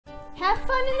have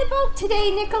fun in the boat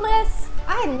today, Nicholas.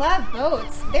 I love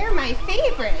boats. They're my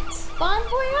favorite. Bon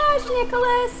voyage,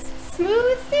 Nicholas.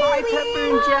 Smooth sailing. Bye, Pepper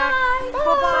and Jack.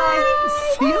 Bye-bye.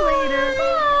 See you later.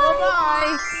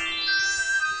 Bye-bye.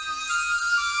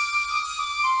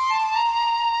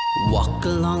 Walk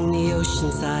along the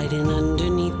ocean side and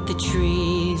underneath the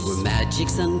trees, where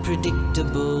magic's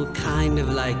unpredictable, kind of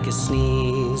like a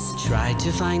sneeze. Try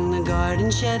to find the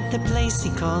garden shed, the place he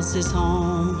calls his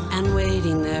home. And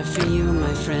waiting there for you,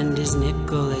 my friend, is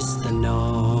Nicholas the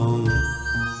Gnome.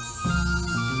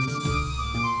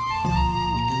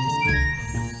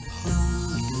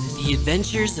 The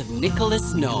Adventures of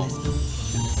Nicholas Gnome.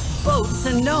 Boats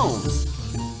and Gnomes.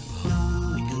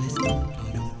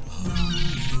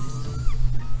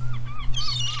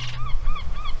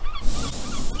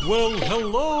 Well,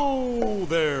 hello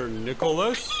there,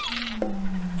 Nicholas.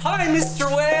 Hi, Mr.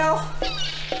 Whale.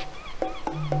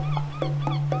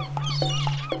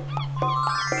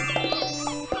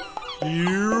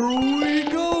 Here we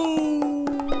go.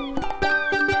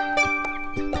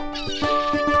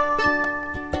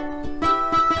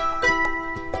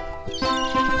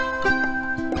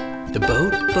 The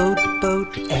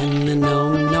boat, and the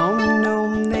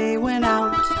gnome, they went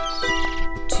out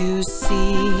to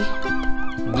sea.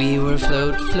 We were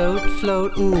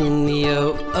floating in the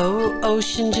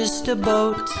ocean, just a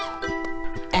boat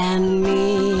and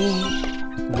me.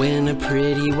 When a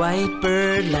pretty white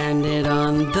bird landed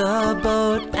on the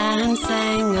boat and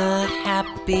sang a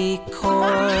happy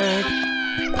chord,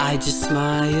 I just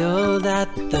smiled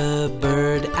at the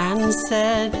bird and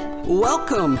said,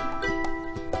 "Welcome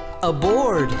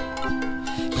aboard.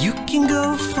 You can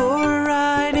go for a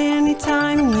ride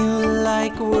anytime you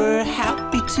like. We're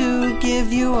happy to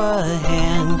give you a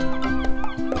hand.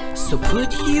 So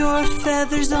put your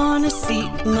feathers on a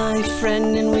seat, my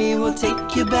friend, and we will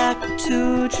take you back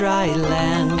to dry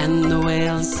land." And the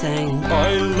whale sang,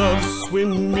 I love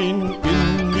swimming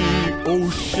in the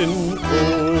ocean.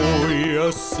 Oh,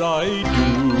 yes, I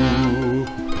do.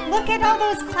 Look at all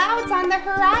those clouds on the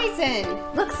horizon.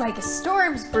 Looks like a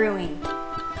storm's brewing.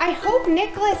 I hope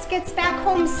Nicholas gets back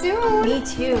home soon. Me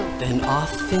too. Then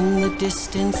off in the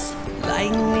distance,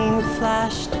 lightning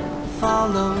flashed,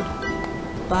 followed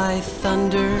by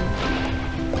thunder.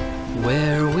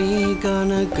 Where we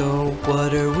gonna go?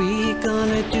 What are we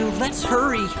gonna do? Let's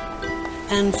hurry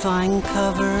and find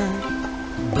cover.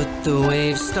 But the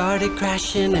waves started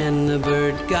crashing and the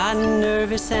bird got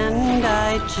nervous, and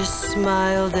I just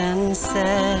smiled and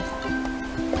said,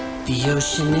 "The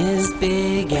ocean is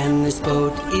big and this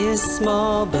boat is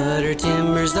small, but our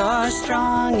timbers are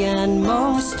strong, and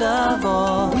most of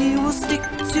all, we will stick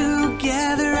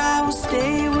together. I will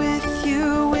stay with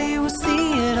you. We will see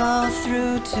it all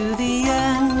through to the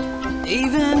end.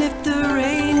 Even if the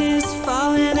rain is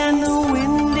falling and the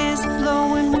wind is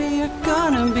blowing, we are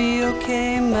gonna be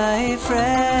okay, my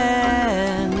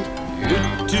friend."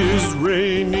 It is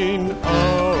raining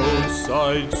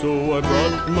outside, so I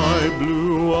brought my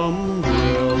blue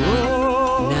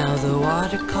umbrella. Now the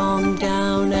water calmed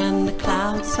down and the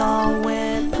clouds all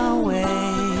went away.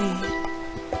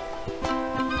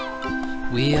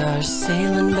 We are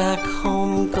sailing back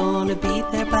home, gonna be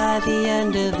there by the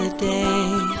end of the day.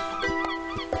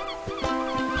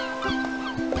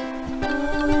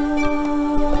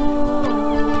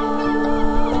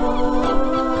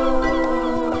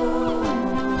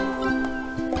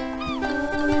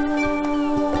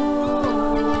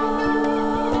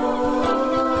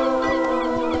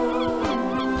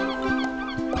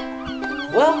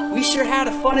 Well, we sure had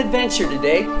a fun adventure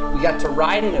today. We got to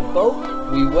ride in a boat,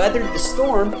 we weathered the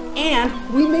storm, and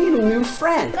we made a new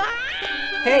friend.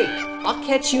 Hey, I'll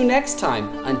catch you next time.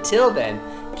 Until then,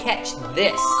 catch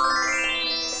this.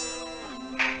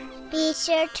 Be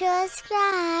sure to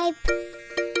subscribe.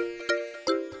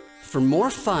 For more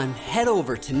fun, head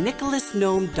over to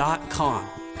nicholasgnome.com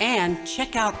and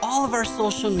check out all of our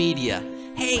social media.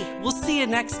 Hey, we'll see you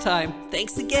next time.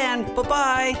 Thanks again.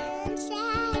 Bye-bye.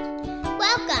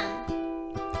 Welcome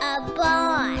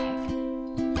aboard.